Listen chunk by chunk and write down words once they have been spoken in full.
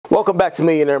Welcome back to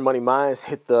Millionaire Money Minds.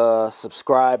 Hit the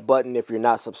subscribe button if you're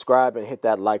not subscribed and hit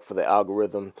that like for the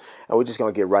algorithm. And we're just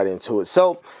going to get right into it.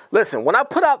 So listen, when I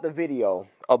put out the video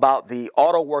about the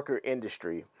auto worker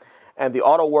industry and the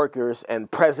auto workers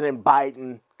and President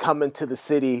Biden coming to the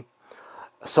city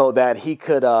so that he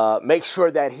could make sure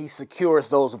that he secures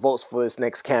those votes for his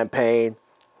next campaign,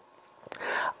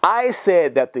 I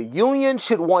said that the union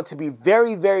should want to be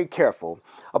very, very careful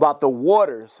about the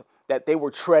waters that they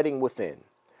were treading within.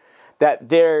 That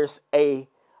there's a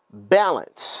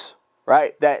balance,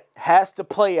 right, that has to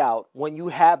play out when you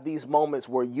have these moments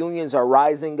where unions are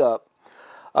rising up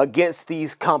against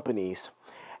these companies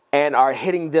and are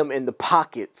hitting them in the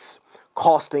pockets,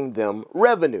 costing them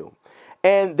revenue.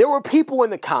 And there were people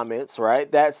in the comments,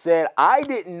 right, that said, I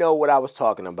didn't know what I was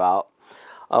talking about.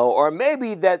 Or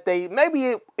maybe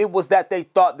it was that they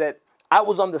thought that I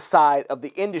was on the side of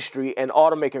the industry and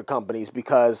automaker companies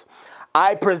because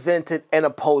I presented an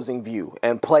opposing view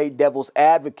and played devil's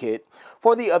advocate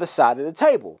for the other side of the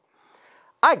table.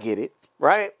 I get it,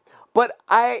 right? But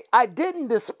I didn't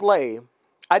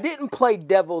play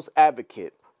devil's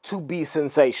advocate to be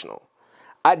sensational.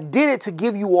 I did it to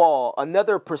give you all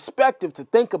another perspective to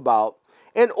think about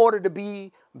in order to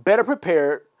be better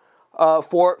prepared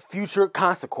for future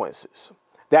consequences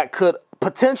that could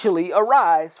potentially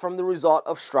arise from the result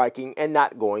of striking and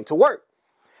not going to work.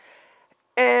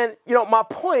 And, my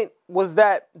point was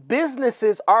that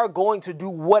businesses are going to do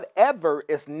whatever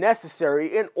is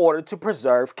necessary in order to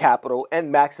preserve capital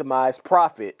and maximize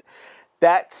profit.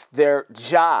 That's their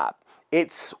job.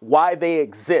 It's why they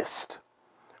exist,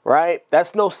 right?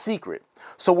 That's no secret.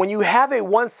 So when you have a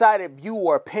one-sided view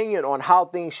or opinion on how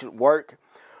things should work,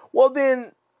 well,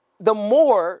 then the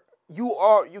more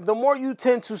you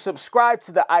tend to subscribe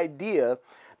to the idea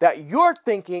that your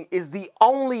thinking is the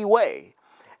only way.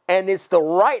 And it's the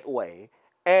right way,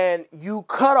 and you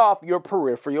cut off your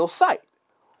peripheral sight.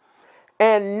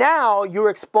 And now you're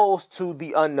exposed to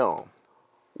the unknown.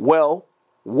 Well,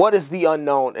 what is the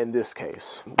unknown in this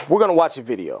case? We're going to watch a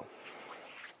video.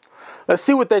 Let's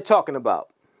see what they're talking about,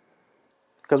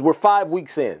 because we're 5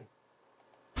 weeks in.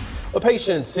 The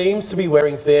patience seems to be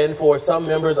wearing thin for some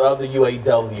members of the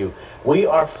UAW. We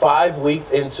are 5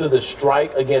 weeks into the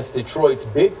strike against Detroit's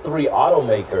big three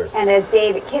automakers. And as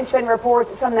Dave Kinchman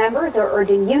reports, some members are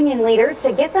urging union leaders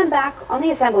to get them back on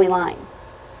the assembly line.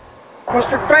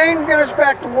 Mr. Fain, get us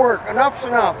back to work. Enough's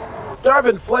enough.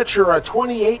 Darvin Fletcher, a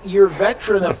 28-year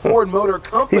veteran of Ford Motor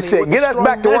Company, he said, with "Get a us strong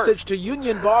back to work." Message to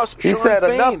union boss He Sean said,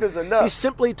 Fain. "Enough is enough." He's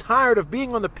simply tired of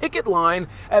being on the picket line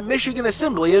at Michigan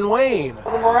Assembly in Wayne.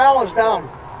 The morale is down.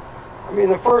 I mean,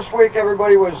 the first week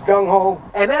everybody was gung-ho.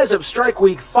 And as of strike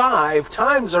week 5,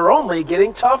 times are only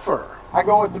getting tougher. I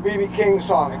go with the B.B. King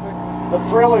song. The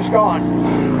thrill is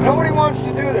gone. Nobody wants to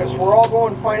do this. We're all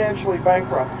going financially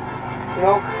bankrupt.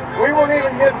 We weren't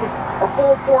even getting a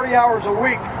full 40 hours a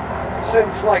week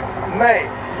since like May.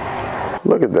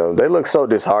 Look at them. They look so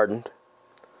disheartened.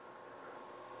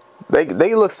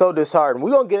 They look so disheartened. We're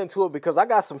going to get into it because I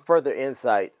got some further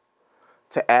insight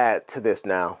to add to this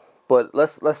now. But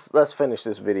let's finish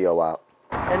this video out.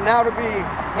 And now to be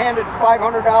handed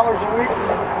 $500 a week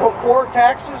before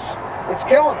taxes, it's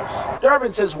killing us.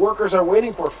 Darvin says workers are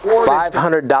waiting for Ford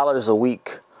 $500 a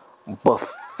week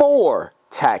before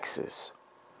taxes.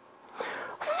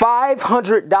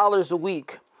 $500 a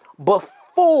week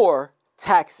before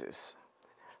taxes.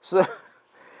 So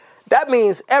that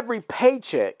means every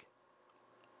paycheck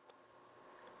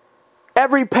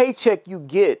you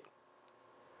get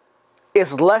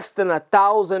is less than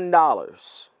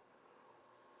 $1,000.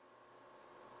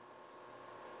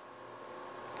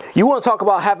 You want to talk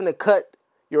about having to cut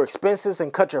your expenses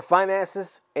and cut your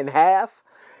finances in half?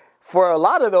 For a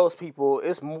lot of those people,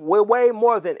 it's way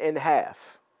more than in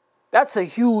half. That's a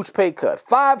huge pay cut.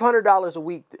 $500 a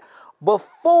week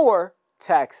before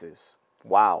taxes.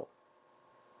 Wow.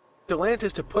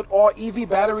 Stellantis to put all EV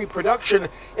battery production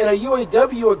in a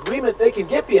UAW agreement they can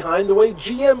get behind the way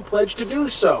GM pledged to do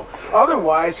so.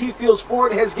 Otherwise, he feels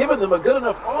Ford has given them a good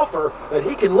enough offer that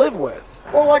he can live with.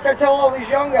 Well, like I tell all these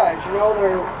young guys,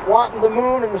 they're wanting the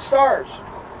moon and the stars.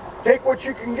 Take what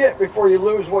you can get before you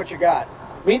lose what you got.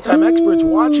 Meantime, experts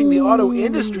watching the auto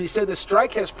industry say the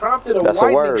strike has prompted a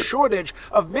widening shortage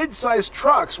of mid-sized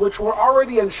trucks, which were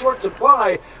already in short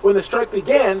supply when the strike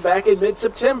began back in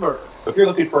mid-September. If you're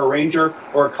looking for a Ranger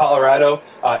or a Colorado,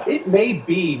 it may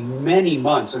be many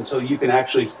months until you can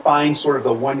actually find sort of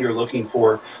the one you're looking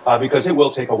for, because it will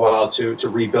take a while to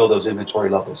rebuild those inventory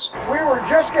levels. We were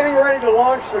just getting ready to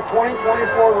launch the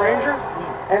 2024 Ranger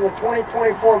and the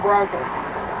 2024 Bronco.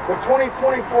 The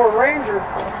 2024 Ranger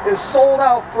is sold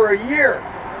out for a year.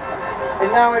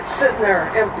 and now it's sitting there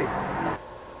empty.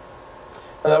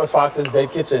 And that was Fox's Dave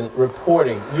Kitchen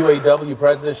reporting. UAW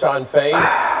President Shawn Fain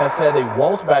has said they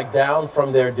won't back down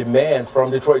from their demands from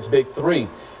Detroit's Big Three.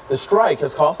 The strike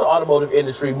has cost the automotive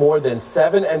industry more than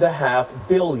 $7.5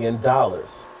 billion.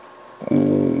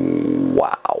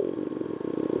 Wow.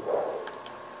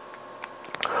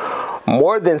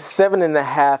 More than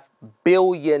 $7.5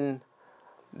 billion.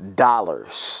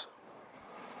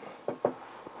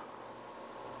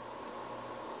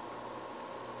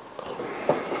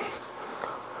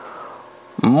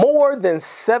 More than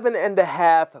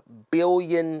 $7.5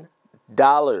 billion.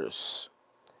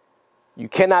 You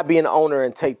cannot be an owner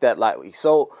and take that lightly.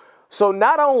 So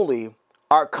not only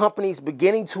are companies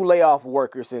beginning to lay off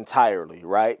workers entirely,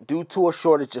 right, due to a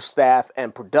shortage of staff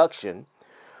and production,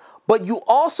 but you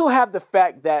also have the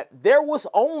fact that there was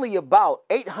only about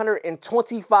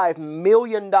 $825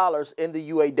 million in the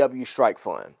UAW strike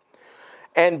fund.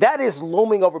 And that is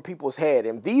looming over people's head.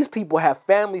 And these people have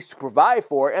families to provide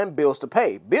for and bills to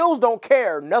pay. Bills don't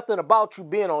care nothing about you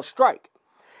being on strike.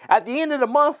 At the end of the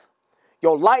month,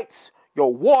 your lights,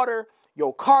 your water,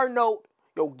 your car note,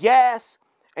 your gas,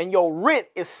 and your rent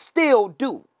is still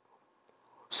due.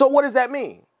 So what does that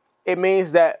mean? It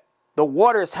means that the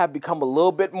waters have become a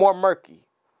little bit more murky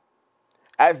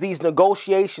as these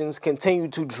negotiations continue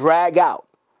to drag out.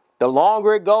 The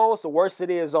longer it goes, the worse it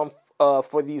is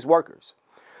for these workers.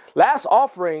 Last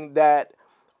offering that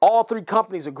all three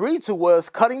companies agreed to was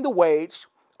cutting the wage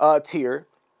tier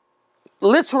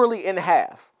literally in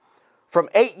half, from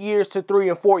 8 years to 3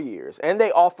 and 4 years. And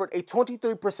they offered a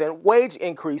 23% wage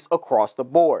increase across the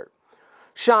board.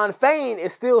 Shawn Fain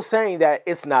is still saying that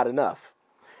it's not enough.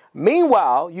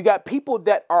 Meanwhile, you got people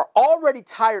that are already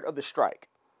tired of the strike,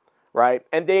 right?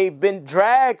 And they've been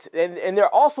dragged, and they're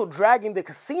also dragging the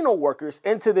casino workers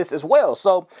into this as well.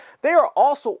 So they are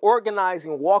also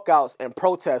organizing walkouts and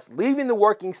protests, leaving the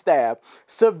working staff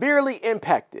severely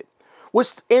impacted, which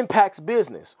impacts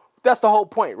business. That's the whole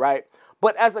point, right?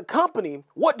 But as a company,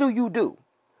 what do?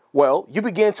 Well, you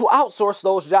begin to outsource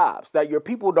those jobs that your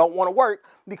people don't want to work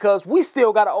because we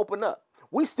still got to open up.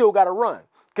 We still got to run.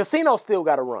 Casinos still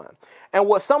got to run. And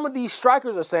what some of these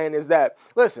strikers are saying is that,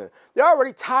 listen, they're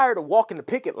already tired of walking the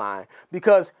picket line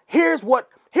because here's what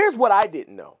I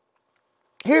didn't know.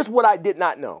 Here's what I did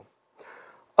not know.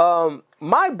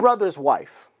 My brother's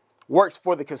wife works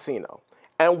for the casino.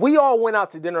 And we all went out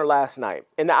to dinner last night.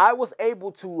 And I was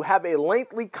able to have a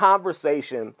lengthy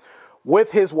conversation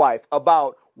with his wife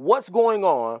about what's going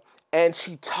on. And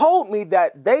she told me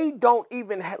that they don't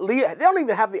even have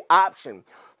the option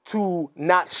to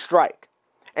not strike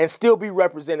and still be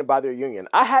represented by their union.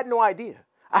 I had no idea.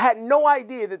 I had no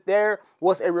idea that there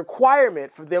was a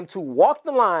requirement for them to walk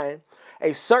the line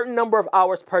a certain number of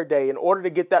hours per day in order to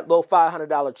get that little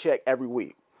 $500 check every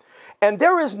week. And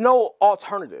there is no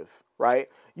alternative, right?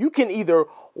 You can either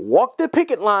walk the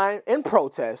picket line and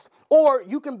protest, or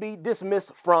you can be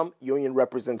dismissed from union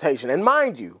representation. And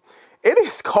mind you, it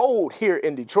is cold here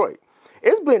in Detroit.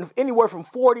 It's been anywhere from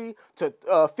 40 to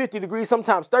 50 degrees,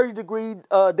 sometimes 30-degree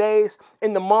days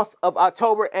in the month of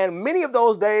October. And many of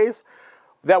those days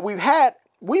that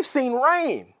we've seen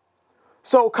rain.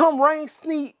 So come rain,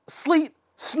 sleet,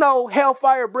 snow,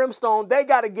 hellfire, brimstone, they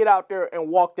got to get out there and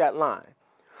walk that line.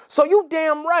 So you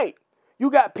damn right.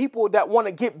 You got people that want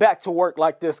to get back to work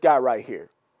like this guy right here.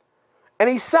 And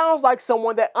he sounds like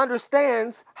someone that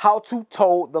understands how to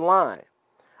toe the line.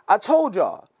 I told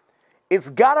y'all. It's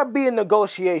got to be a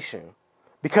negotiation,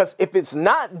 because if it's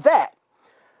not that,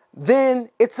 then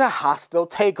it's a hostile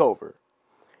takeover.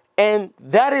 And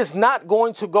that is not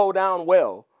going to go down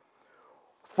well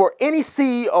for any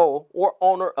CEO or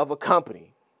owner of a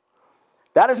company.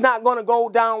 That is not going to go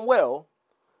down well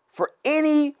for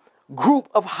any group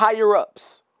of higher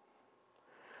ups.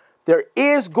 There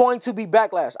is going to be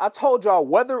backlash. I told y'all,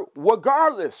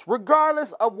 regardless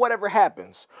of whatever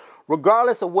happens,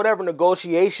 regardless of whatever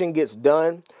negotiation gets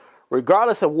done,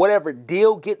 regardless of whatever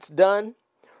deal gets done,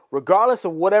 regardless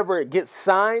of whatever gets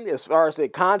signed as far as the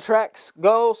contracts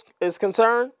is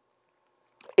concerned,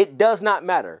 it does not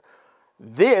matter.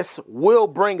 This will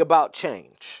bring about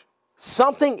change.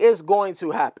 Something is going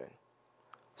to happen.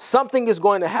 Something is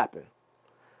going to happen.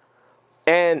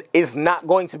 And it's not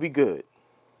going to be good.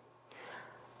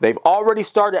 They've already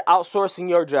started outsourcing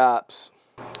your jobs.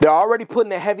 They're already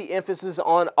putting a heavy emphasis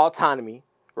on autonomy,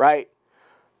 right?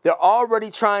 They're already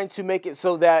trying to make it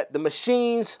so that the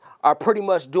machines are pretty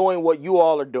much doing what you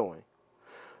all are doing.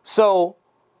 So,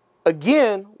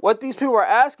 again, what these people are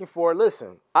asking for,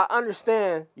 listen, I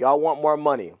understand y'all want more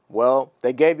money. Well,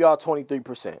 they gave y'all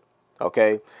 23%,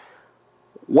 okay?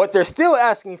 What they're still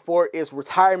asking for is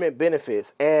retirement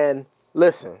benefits. And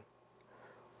listen,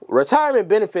 retirement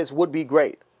benefits would be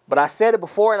great. But I said it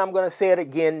before and I'm going to say it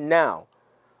again now.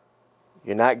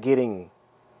 You're not getting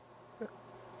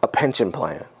a pension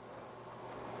plan.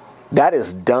 That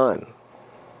is done.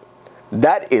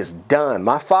 That is done.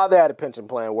 My father had a pension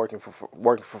plan working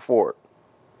for Ford.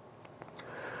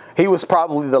 He was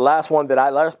probably the last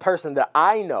person that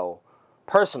I know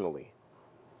personally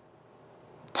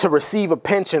to receive a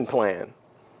pension plan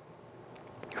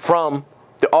from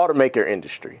the automaker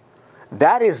industry.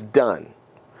 That is done.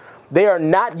 They are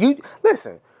not,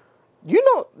 listen, do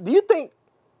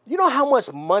you know how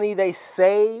much money they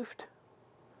saved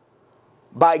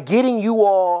by getting you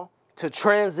all to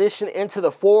transition into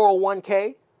the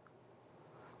 401k?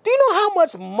 Do you know how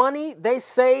much money they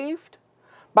saved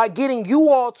by getting you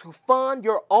all to fund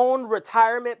your own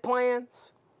retirement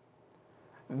plans?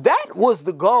 That was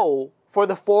the goal for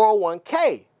the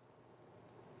 401k.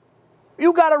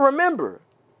 You got to remember,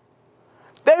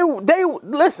 they were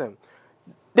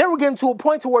getting to a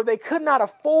point to where they could not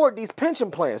afford these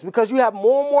pension plans because you have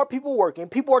more and more people working.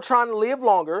 People are trying to live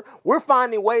longer. We're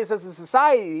finding ways as a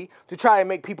society to try and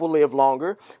make people live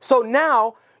longer. So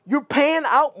now you're paying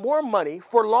out more money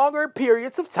for longer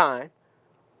periods of time.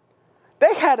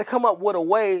 They had to come up with a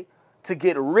way to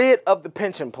get rid of the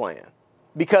pension plan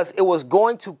because it was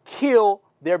going to kill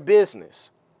their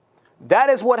business. That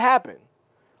is what happened.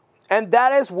 And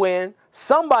that is when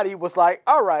somebody was like,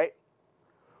 all right,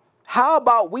 how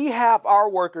about we have our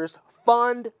workers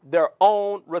fund their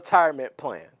own retirement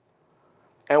plan?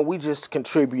 And we just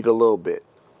contribute a little bit.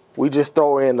 We just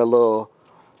throw in a little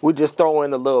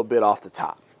bit off the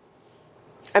top.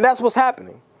 And that's what's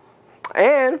happening.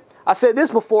 And I said this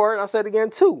before and I said it again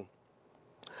too.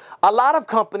 A lot of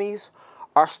companies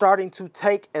are starting to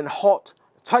take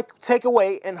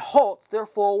away and halt their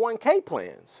 401k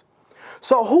plans.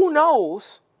 So who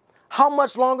knows how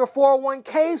much longer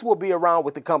 401ks will be around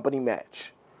with the company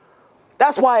match.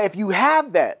 That's why if you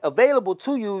have that available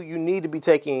to you, you need to be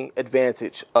taking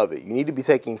advantage of it. You need to be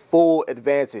taking full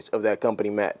advantage of that company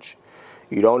match.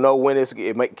 You don't know when it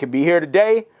could be here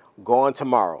today, gone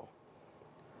tomorrow.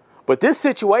 But this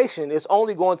situation is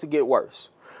only going to get worse.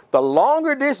 The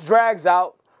longer this drags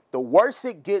out, the worse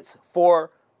it gets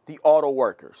for the auto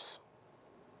workers.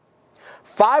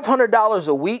 $500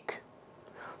 a week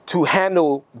to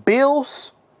handle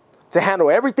bills, to handle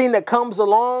everything that comes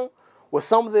along with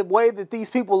some of the way that these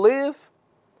people live,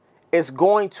 is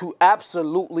going to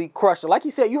absolutely crush them. Like he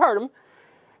said, you heard him,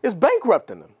 it's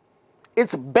bankrupting them.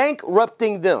 It's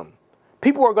bankrupting them.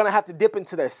 People are going to have to dip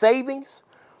into their savings.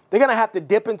 They're going to have to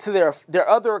dip into their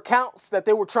other accounts that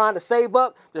they were trying to save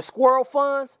up, their squirrel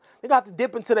funds. They're going to have to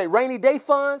dip into their rainy day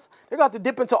funds. They're going to have to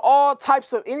dip into all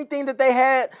types of anything that they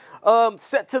had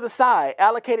set to the side,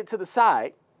 allocated to the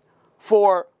side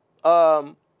for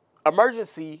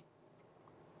emergency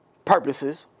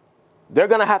purposes. They're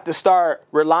going to have to start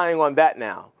relying on that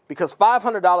now because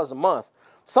 $500 a month,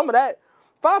 some of that,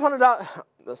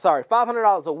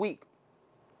 $500 a week.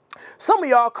 Some of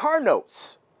y'all car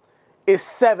notes is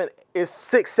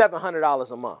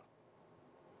 $700 a month,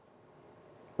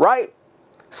 right?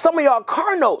 Some of y'all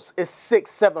car notes is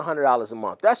 $700 a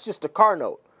month. That's just a car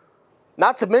note.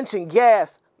 Not to mention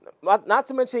gas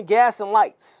and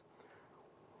lights,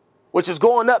 which is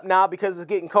going up now because it's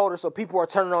getting colder, so people are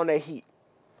turning on their heat.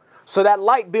 So that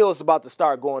light bill is about to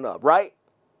start going up, right?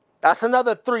 That's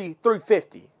another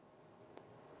 $350.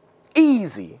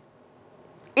 Easy.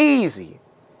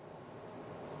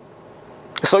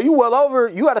 So you at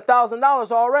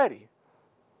 $1,000 already.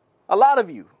 A lot of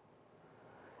you.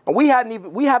 And we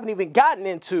haven't even gotten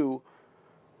into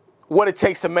what it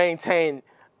takes to maintain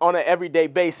on an everyday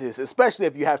basis, especially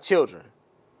if you have children.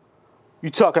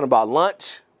 You're talking about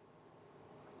lunch.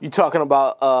 You're talking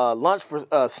about lunch for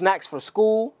snacks for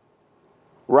school,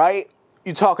 right?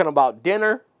 You're talking about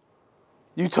dinner.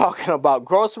 You're talking about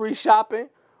grocery shopping,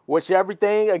 which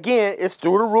everything, again, is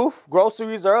through the roof.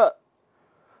 Groceries are up.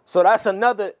 So that's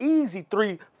another easy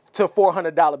 $300 to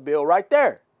 $400 bill right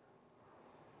there.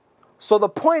 So the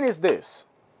point is this.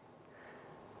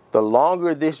 The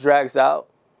longer this drags out,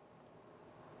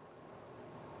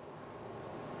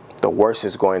 the worse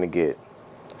it's going to get.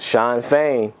 Sean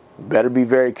Fain better be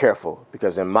very careful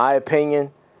because in my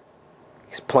opinion,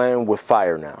 he's playing with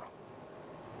fire now.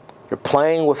 You're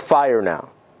playing with fire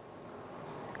now.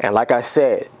 And like I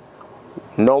said,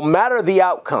 no matter the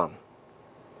outcome,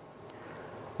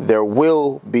 there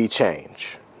will be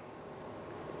change.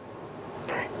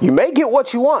 You may get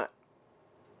what you want.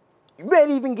 You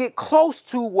may even get close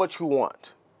to what you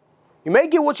want. You may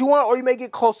get what you want or you may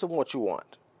get close to what you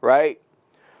want, right?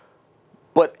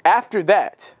 But after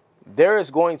that, there is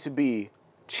going to be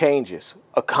changes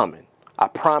are coming. I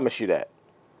promise you that.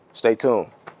 Stay tuned.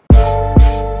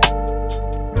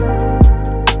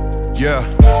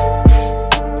 Yeah.